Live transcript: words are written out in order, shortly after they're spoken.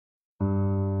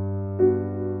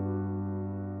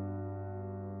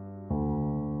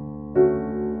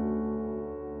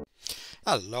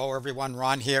Hello everyone,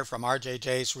 Ron here from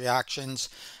RJJ's Reactions.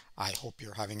 I hope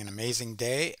you're having an amazing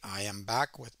day. I am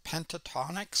back with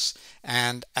Pentatonix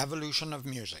and Evolution of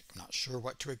Music. Not sure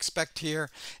what to expect here,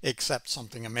 except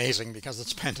something amazing because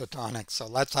it's Pentatonix. So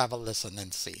let's have a listen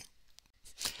and see.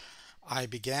 I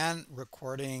began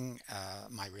recording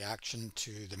my reaction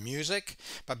to the music,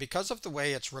 but because of the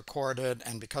way it's recorded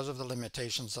and because of the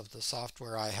limitations of the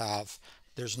software I have,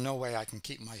 there's no way I can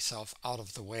keep myself out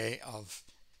of the way of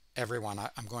everyone.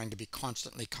 I'm going to be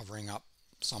constantly covering up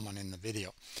someone in the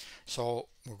video. So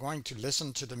we're going to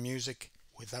listen to the music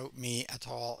without me at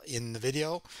all in the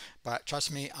video, but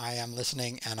trust me, I am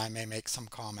listening and I may make some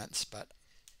comments, but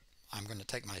I'm going to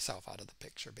take myself out of the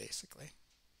picture basically.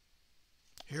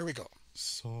 Here we go.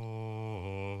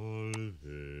 Salve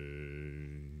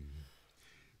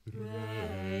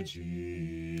Regina.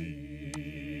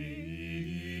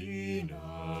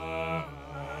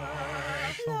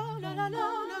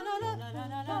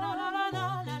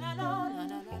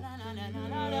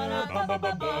 Bum bum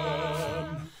bum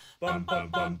bum bum bum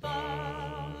bum bum.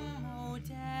 Oh,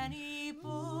 Danny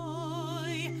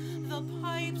boy, the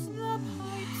pipes are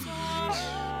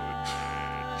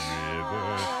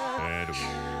Red river.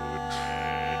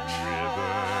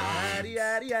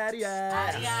 Yaddy yaddy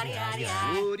yaddy. yaddy yaddy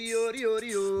yaddy. Odi odi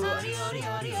odi odi. Odi odi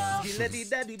odi odi. Skilly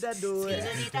daddy da do.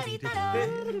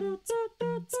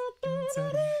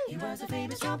 He was a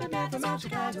famous trumpet man from out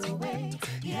Chicago way.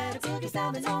 He had a boogie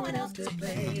style that no one else could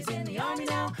play. He's in the army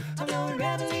now, a blowing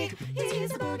reveille. He's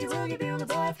the boogie woogie bugle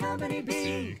boy of Company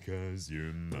B. Because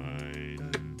you're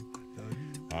mine,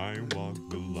 I walk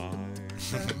the line.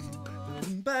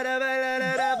 Ba da ba da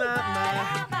da da ba ba.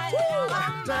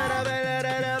 Ba da ba da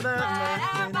da da ba ba.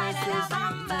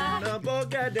 La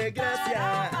boca de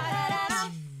gracia.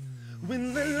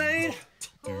 When the light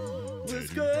was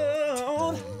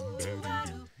gold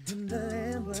and the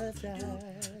lamp was dark,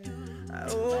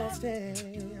 oh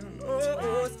stand,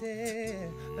 oh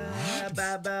stand.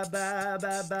 Ba ba ba ba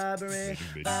ba ba ba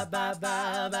ba ba ba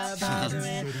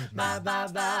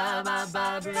ba ba ba ba ba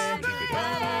ba.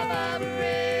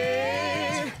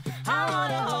 I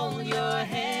wanna hold your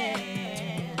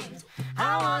hand.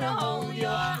 I wanna hold your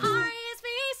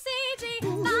R-E-S-P-E-C-T.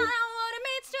 Find out what it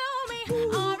means to me.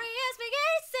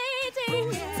 R-E-S-P-E-C-T.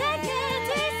 Take it,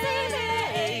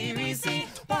 T-C-B-A-B-C.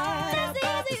 That's the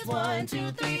easiest 1,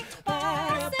 2, 3.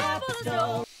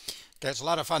 Okay, it's a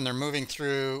lot of fun. They're moving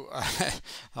through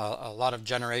a lot of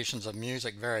generations of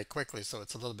music very quickly, so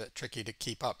it's a little bit tricky to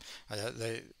keep up.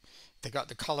 They got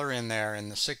the color in there in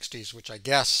the 60s, which I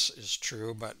guess is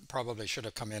true, but probably should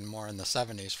have come in more in the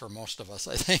 70s for most of us,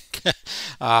 I think.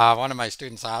 One of my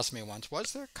students asked me once,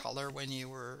 was there color when you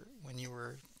were a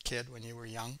kid, when you were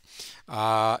young?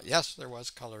 Yes, there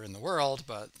was color in the world,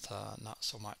 but not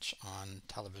so much on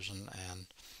television, and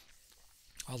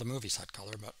all the movies had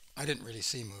color, but I didn't really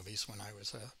see movies when I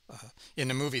was in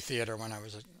the movie theater when I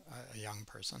was a young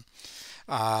person,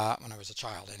 when I was a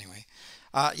child anyway.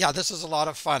 Yeah, this is a lot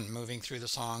of fun moving through the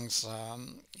songs.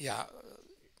 Yeah,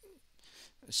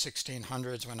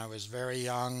 1600s when I was very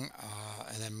young,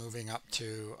 and then moving up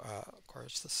to, of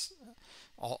course, this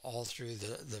all through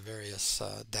the various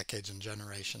decades and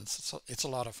generations. So it's a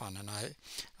lot of fun, and I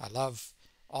love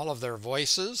all of their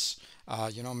voices.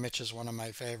 You know, Mitch is one of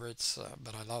my favorites,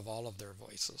 but I love all of their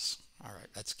voices. All right,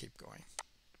 let's keep going.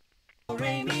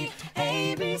 Ray me,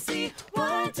 A, B, C,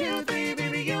 1, 2, 3,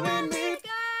 baby, you and me.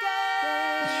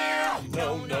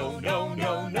 No, no, no,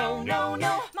 no, no, no,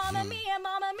 no. Mamma mia,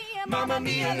 mamma mia, Mamma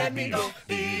mia, let me go.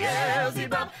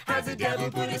 Beelzebub has the devil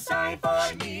put aside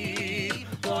for me,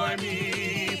 for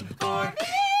me, for me.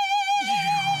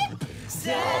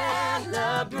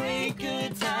 Celebrate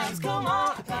good times, come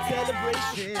on.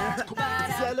 Celebration,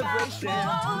 celebration.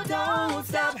 Oh, Don't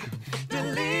stop,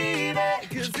 believe it,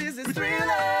 'cause this is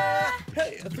Thriller.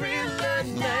 Hey, a Thriller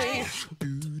night.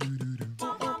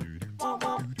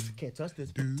 Can't touch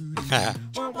this. ask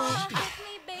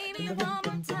me, baby, one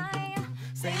more time.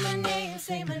 Say my name,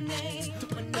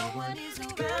 when no one is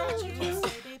around you.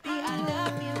 Say, baby, I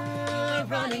love you. You're a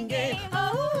running game. Oh,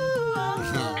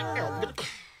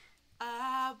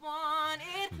 I want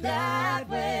it that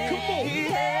way.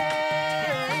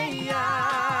 Hey, I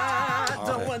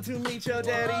don't want to meet your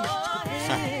daddy. Oh,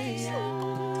 hey,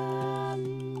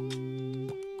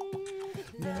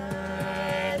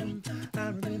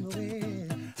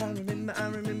 I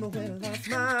remember when I lost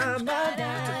my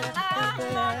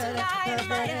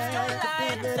mind.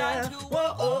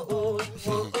 Whoa, oh, oh,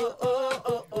 oh, oh,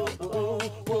 oh, oh, oh, oh,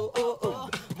 oh, oh, oh, oh,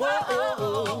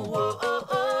 oh, oh,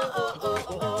 oh,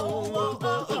 oh,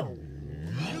 oh, oh.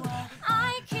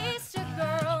 I kissed a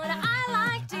girl and I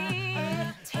liked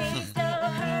it. Taste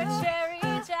of her cherry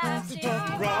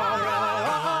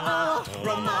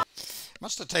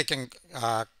taken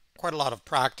quite a lot of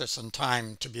practice and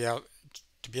time to be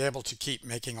able to keep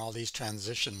making all these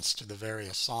transitions to the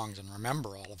various songs and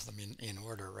remember all of them in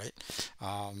order, right?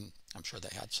 I'm sure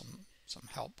they had some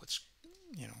help with,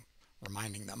 you know,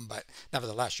 reminding them, but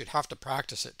nevertheless, you'd have to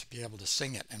practice it to be able to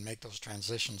sing it and make those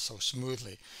transitions so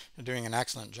smoothly. You're doing an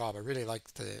excellent job. I really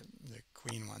liked the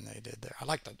Queen one they did there. I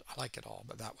like it all,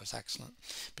 but that was excellent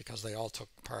because they all took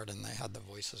part and they had the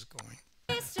voices going.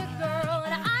 Taste a girl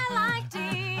and I like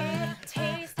to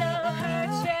taste of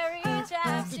her cherry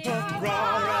chapstick.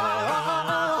 Ra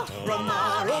ra,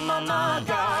 Rama, Rama,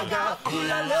 Gaga, ooh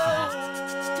la la.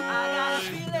 I got a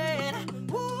feeling,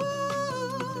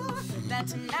 woo, that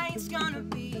tonight's gonna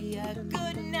be a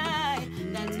good night.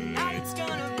 That tonight's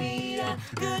gonna be a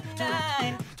good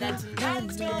night. That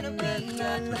tonight's gonna be a good, good,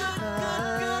 good, good,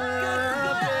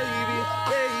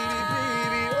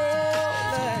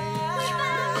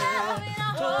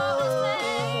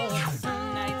 good.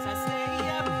 Some nights I stay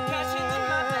up, catching in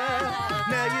my bed.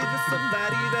 Now you're just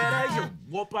somebody that I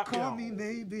Whoop up, call yo. me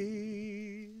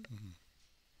maybe.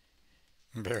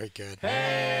 Very good.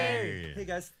 Hey! Hey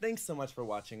guys, thanks so much for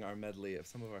watching our medley of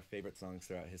some of our favorite songs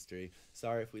throughout history.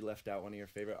 Sorry if we left out one of your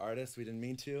favorite artists. We didn't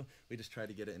mean to. We just tried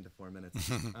to get it into 4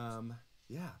 minutes.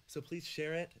 Yeah, so please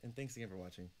share it, and thanks again for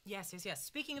watching. Yes, yes, yes.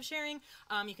 Speaking of sharing,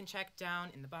 you can check down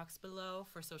in the box below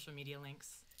for social media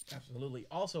links. Absolutely.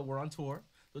 Also, we're on tour,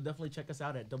 so definitely check us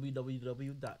out at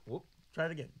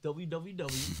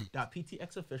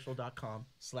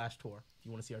www.ptxofficial.com/tour if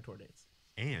you want to see our tour dates.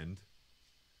 And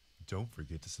don't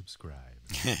forget to subscribe.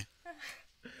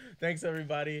 Thanks,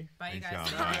 everybody. Bye, you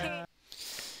Thanks, guys. y'all.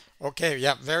 Bye. Okay,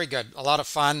 yeah, very good. A lot of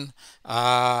fun.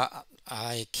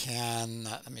 I can,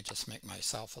 let me just make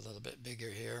myself a little bit bigger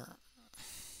here.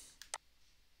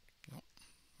 Oh,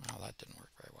 well, that didn't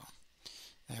work very well.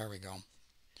 There we go.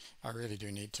 I really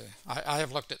do need to. I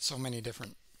have looked at so many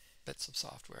different bits of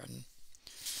software and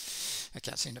I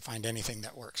can't seem to find anything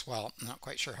that works well. I'm not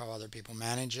quite sure how other people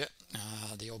manage it.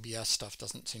 The OBS stuff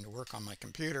doesn't seem to work on my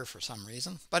computer for some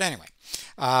reason. But anyway,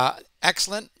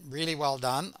 excellent. Really well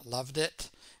done. Loved it.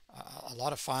 A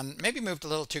lot of fun. Maybe moved a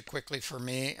little too quickly for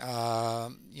me.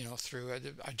 You know,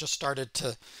 I just started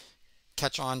to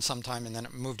catch on sometime and then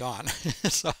it moved on.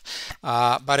 So,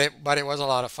 but it was a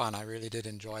lot of fun. I really did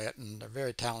enjoy it, and they're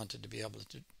very talented to be able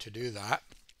to do that.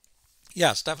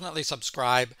 Yes, definitely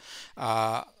subscribe.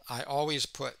 I always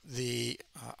put the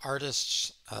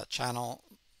artist's channel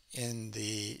in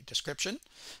the description,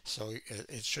 so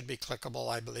it should be clickable,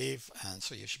 I believe, and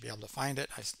so you should be able to find it.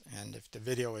 And if the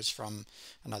video is from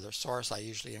another source, I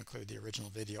usually include the original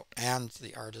video and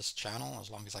the artist's channel as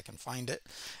long as I can find it.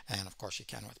 And of course you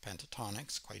can with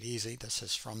Pentatonix, quite easy. This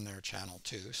is from their channel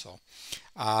too, so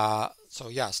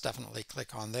yes, definitely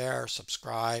click on there,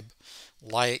 subscribe,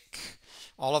 like,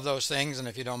 all of those things, and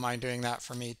if you don't mind doing that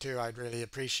for me too, I'd really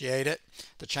appreciate it.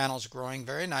 The channel's growing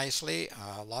very nicely.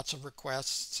 Lots of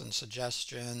requests and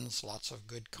suggestions, lots of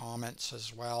good comments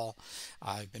as well.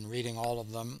 I've been reading all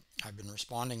of them. I've been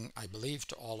responding, I believe,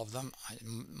 to all of them.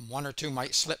 One or two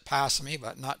might slip past me,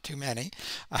 but not too many.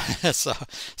 So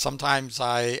sometimes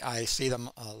I see them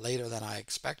later than I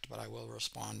expect, but I will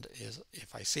respond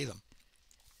if I see them.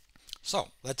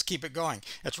 So let's keep it going.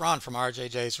 It's Ron from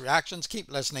RJJ's Reactions. Keep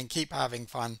listening, keep having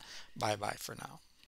fun. Bye bye for now.